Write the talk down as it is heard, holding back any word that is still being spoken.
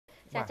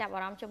ចាចាប់អា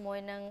រម្មណ៍ជាមួយ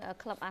នឹង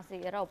ក្លឹបអាស៊ី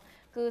អឺរ៉ុប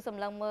គឺស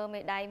ម្លឹងមើលមេ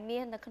ដាយមា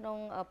សនៅក្នុង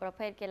ប្រ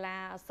ភេទកីឡា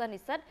សិស្សនិ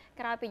ស្សិត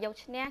ក្រោយពីយក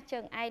ឈ្នះជើ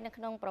ងឯកនៅ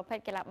ក្នុងប្រភេទ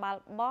កីឡាបាល់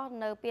បោះ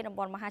នៅពានរង្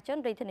វាន់មហាជន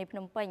រាជធានីភ្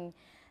នំពេញ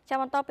ចាំ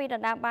បន្តពីដ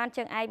ណ្ដើមបាន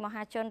ជើងឯកម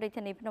ហាជនរាជ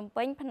ធានីភ្នំ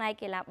ពេញផ្នែក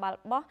កីឡាបាល់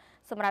បោះ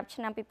សម្រាប់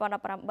ឆ្នាំ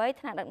2018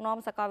ថ្នាក់ដឹកនាំ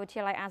សាកលវិទ្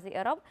យាល័យអាស៊ី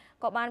អឺរ៉ុប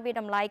ក៏បានវិ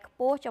តម្លៃខ្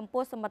ពស់ចំ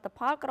ពោះសមិទ្ធផ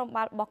លក្រុម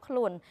បាល់បោះខ្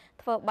លួន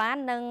ធ្វើបាន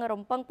និង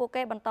រំពឹងពួក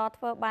គេបន្ត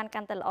ធ្វើបាន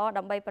កាន់តែល្អ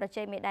ដើម្បីប្រ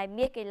ជែងមេដាយ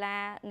មាសកីឡា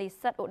និ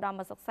ស្សិតឧត្ត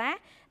មសិក្សា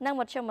និង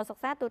មធ្យមសិ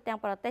ក្សាទូទាំង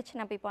ប្រទេសឆ្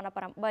នាំ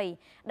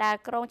2018ដែល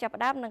ក្រុងចាប់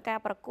ផ្ដើមនឹងការ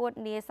ប្រកួត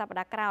នាសប្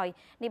តាហ៍ក្រោយ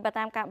នេះបើ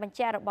តាមការបញ្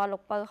ជាក់របស់លោ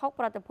កពៅហុក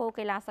ប្រតិភូ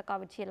កីឡាសាកល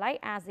វិទ្យាល័យ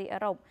អាស៊ីអឺ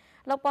រ៉ុប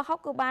លោកពៅហុក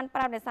គឺបានប្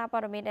រាប់អ្នកសារព័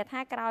ត៌មានថា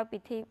ក្រោយពិ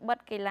ធីបិទ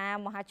កីឡា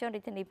មហាជនរា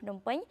ជធានីភ្នំ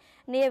ពេញ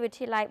នាវិទ្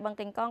យាល័យបឹង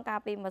កេងកងកាល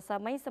ពីម្សិល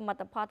មិញសមិទ្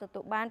ធផលទទួ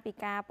លបានពី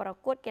ការប្រ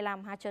កួតកីឡាម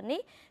ហាជននេះ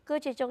គឺ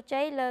ជាជោគ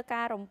ជ័យលើ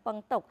ការរំពឹង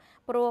ទុក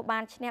ព្រោះបា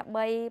នឈ្នះ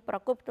3ប្រ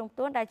កួតផ្ទុំ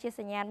ៗដែលជា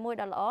សញ្ញាណមួយ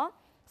ដ៏ល្អ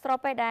ស្រប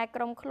ពេលដែល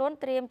ក្រុមខ្លួន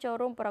ត្រៀមចូល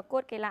រួមប្រកួ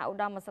តកីឡាឧ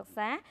ត្តមសិក្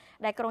សា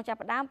ដែលក្រុងចាប់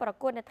ផ្ដើមប្រ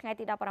កួតនៅថ្ងៃ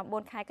ទី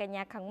19ខែកញ្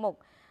ញាខាងមុខ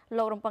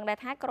លោករំពឹងដែរ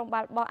ថាក្រុម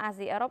បាល់បោះអា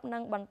ស៊ីអឺរ៉ុបនឹ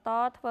ងបន្ត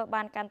ធ្វើ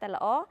បានកាន់តែ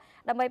ល្អ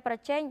ដើម្បីប្រ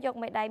ជែងយក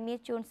មេដាយមាស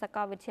ជូនសាក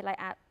លវិទ្យាល័យ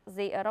អា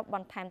ស៊ីអឺរ៉ុបប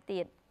ន្ថែម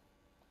ទៀត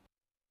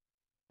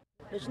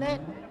ដូច្នេះ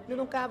ក្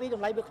នុងការវិត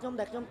ម្លៃរបស់ខ្ញុំ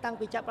ដែលខ្ញុំតាំង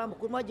ពីចាប់បានប្រ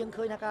កួតមកយើង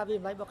ឃើញថាការវិត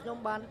ម្លៃរបស់ខ្ញុំ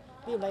បាន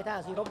វិតម្លៃថា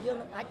អាស៊ីអឺរ៉ុបយើង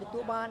អាចទទួ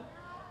លបាន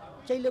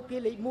ជ័យលើកពី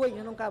លេខ1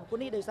ក្នុងការប្រកួត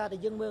នេះដោយសារតែ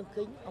យើងមើល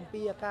ឃើញអំពី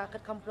ការខិ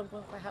តខំប្រឹងប្រែ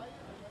ងប្រហាត់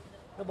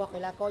របស់កី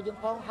ឡាករយើង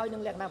ផងហើយនឹ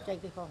ងលក្ខណៈបច្ចេក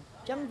ទេសផង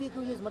អញ្ចឹងវា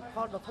គឺជាសមិទ្ធផ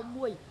លដ៏ធំ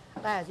មួយ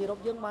តែអាស៊ីអឺរ៉ុប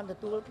យើងបានទ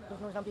ទួល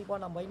ក្នុងឆ្នាំ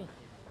2018នេះ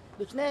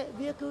ដូច្នេះ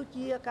វាគឺ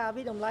ជាការ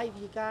វិតម្លៃ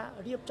ពីការ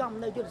រៀបចំ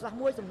នៅយុទ្ធសាស្ត្រ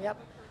មួយសម្រាប់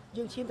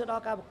យើងឈានទៅដ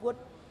ល់ការប្រកួត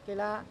កី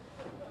ឡា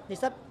និ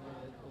ស្សិត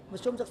ម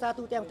ធ្យមសិក្សា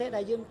ទូទាំងប្រទេស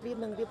ដែលយើងត្រៀម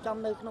នឹងរៀបចំ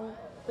នៅក្នុង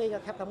ពេល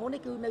ខាងមុខ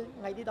នេះគឺនៅ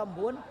ថ្ងៃទី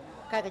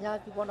19ខែកញ្ញា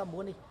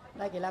2019នេះ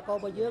ដែលកីឡាកររ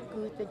បស់យើង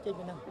គឺចេញ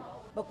ពីនឹង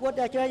ប្រកួត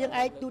ជ្រើសយើង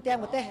ឯកទូទាំង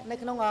ប្រទេសនៅ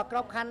ក្នុងក្រ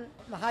បខ័ណ្ឌ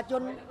មហាជ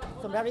ន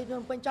សម្រាប់រាជធានី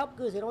ភ្នំពេញចប់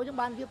គឺ0យើង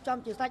បានរៀបចំ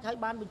ជាស្រេចហើយ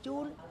បានបញ្ជូ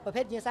នប្រ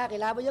ភេទវិញ្ញាសាកី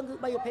ឡារបស់យើងគឺ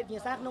3ប្រភេទវិញ្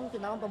ញាសាក្នុង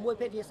ចំណោម6ប្រ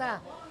ភេទវិញ្ញាសា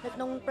នៅក្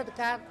នុងព្រឹត្តិ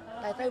ការណ៍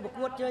ដែលត្រូវប្រ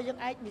កួតជ្រើសយើង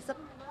ឯកនិស្សិត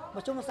ម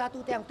ធ្យមសិក្សាទូ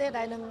ទាំងប្រទេស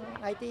ដែលនឹង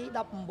ថ្ងៃទី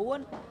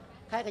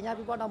19ខែកញ្ញា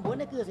2019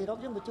នេះគឺ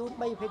0យើងបញ្ជូន3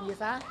ប្រភេទវិញ្ញា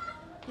សា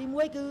ទី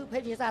1គឺប្រភេ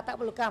ទវិញ្ញាសាអត្ត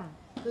ពលកម្ម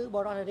គឺប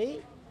រិសុទ្ធនារី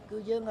គឺ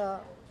យើង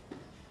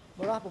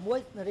បរិសុទ្ធ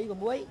6នារី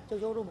6ចូ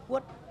លរួមប្រកួ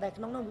តដែល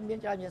ក្នុងនោះមាន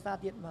ច្រើនវិញ្ញាសា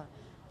ទៀតបាទ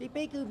ទី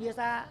2គឺវិញ្ញា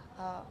សា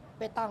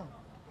បេតុង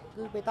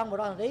គឺបេតុងប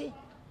រិសុទ្ធនារី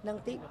និង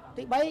ទី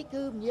3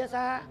គឺវិញ្ញា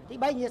សាទី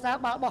3វិញ្ញាសា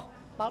បាល់បោះ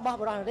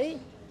បរិសុទ្ធនារី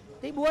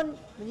ទី4វិ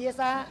ញ្ញា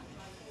សា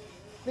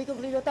វីកុង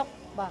គ្លីលើតុក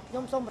បាទខ្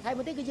ញុំសូមបន្ថែម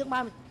មួយទៀតគឺយើង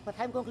បានបន្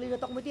ថែមកុងគ្លីលើ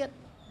តុកមួយទៀត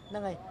ហ្នឹ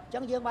ងហើយអញ្ចឹ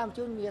ងយើងបានបញ្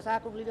ជូនវិញ្ញាសា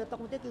កុងគ្លីលើតុក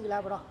មួយទៀតគឺកីឡា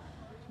បរិសុទ្ធ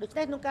ដូច្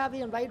នេះក្នុងការវិ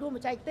និច្ឆ័យរួមប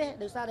ច្ចេកទេស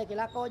ដោយសារតែកី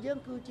ឡាករយើង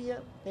គឺជា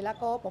កីឡា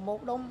ករប្រមូល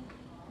ផ្ដុំ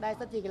ដែល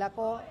ស្ថិតជាកីឡាក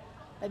រ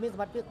ដែលមានស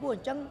មត្ថភាពខ្ពស់អ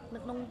ញ្ចឹងនៅ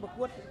ក្នុងប្រ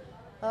កួត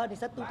និ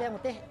ស្សិតទូទាំងប្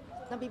រទេស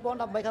ឆ្នាំ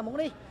2018ខាងមុខ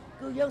នេះ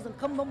គឺយើងសង្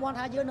ឃឹមមុំមាន់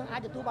ថាយើងនឹងអា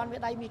ចទទួលបានមេ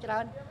ដាយមាសច្រើ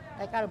ន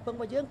តែការរំពឹងរ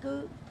បស់យើងគឺ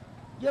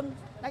យើង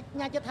ដាច់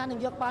ញ៉ាចិត្តថានឹង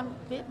យកបាន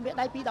មេ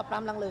ដាយពី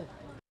15ឡើងលើ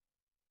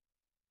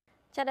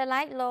ចាដ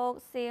ឡៃលោក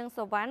សៀងស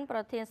វណ្ណប្រ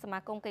ធានសមា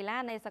គមកីឡា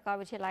នៃសាកល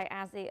វិទ្យាល័យ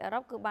អាស៊ីអឺរ៉ុ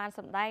បគឺបានស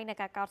ម្ដែងใน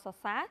ការកោតសរ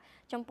សើរ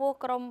ចំពោះ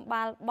ក្រុម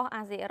បាល់បោះ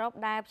អាស៊ីអឺរ៉ុប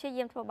ដែលព្យា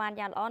យាមធ្វើបាន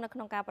យ៉ាងល្អនៅក្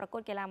នុងការប្រកួ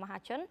តកីឡាមហា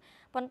ជន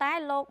ប៉ុន្តែ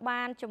លោក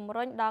បានជំ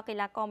រុញដល់កី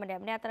ឡាករម្នា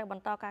ក់ៗត្រូវប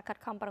ន្តការខិត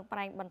ខំប្រឹងប្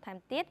រែងបន្ថែម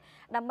ទៀត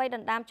ដើម្បីដ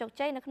ណ្ដើមជោគ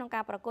ជ័យនៅក្នុង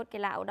ការប្រកួតកី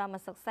ឡាឧត្តម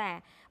សិក្សា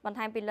បន្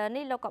ថែមពីលើ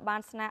នេះលោកក៏បា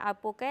នស្នើឲ្យ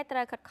ពួកគេត្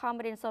រូវខិតខំ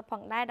រៀនសូត្រផ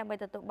ងដែរដើម្បី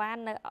ទទួលបាន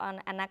នៅ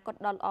អនាគត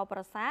ដ៏ល្អប្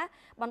រសើរ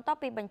បន្ទាប់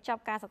ពីបញ្ច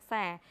ប់ការសិក្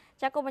សា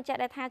ចាគូបញ្ជាក់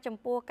ដែរថាចំ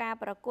ពោះការ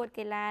ប្រកួត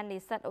កីឡានិ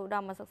ស្សិតឧត្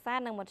តមសិក្សា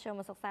និងមធ្យ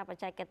មសិក្សាប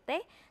ច្ចេកទេស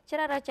ជ្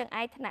រើសរើសជើង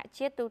ឯកថ្នាក់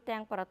ជាតិទូទាំ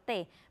ងប្រទេ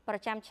សប្រ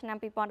ចាំឆ្នាំ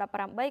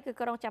2018គឺ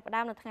ក្រុងចាប់ផ្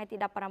ដើមនៅថ្ងៃទី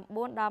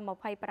19ដល់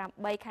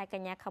28ខែក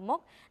ញ្ញាខាងមុខ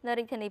នៅ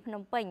រាជធានីភ្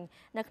នំពេញ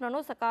នៅក្នុង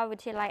នោះសាកលវិ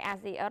ទ្យាល័យអា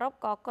ស៊ីអឺរ៉ុប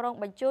ក៏ក្រុង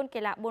បញ្ជូនកី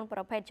ឡា4ប្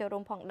រភេទចូលរួ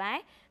មផងដែរ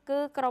គឺ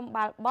ក្រុម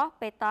បាល់បោះ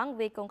ប៉េតង់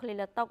វាយកុងឃ្លី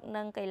លើតុក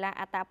និងកីឡា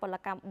អត្តពល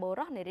កម្មបុ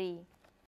រសនារី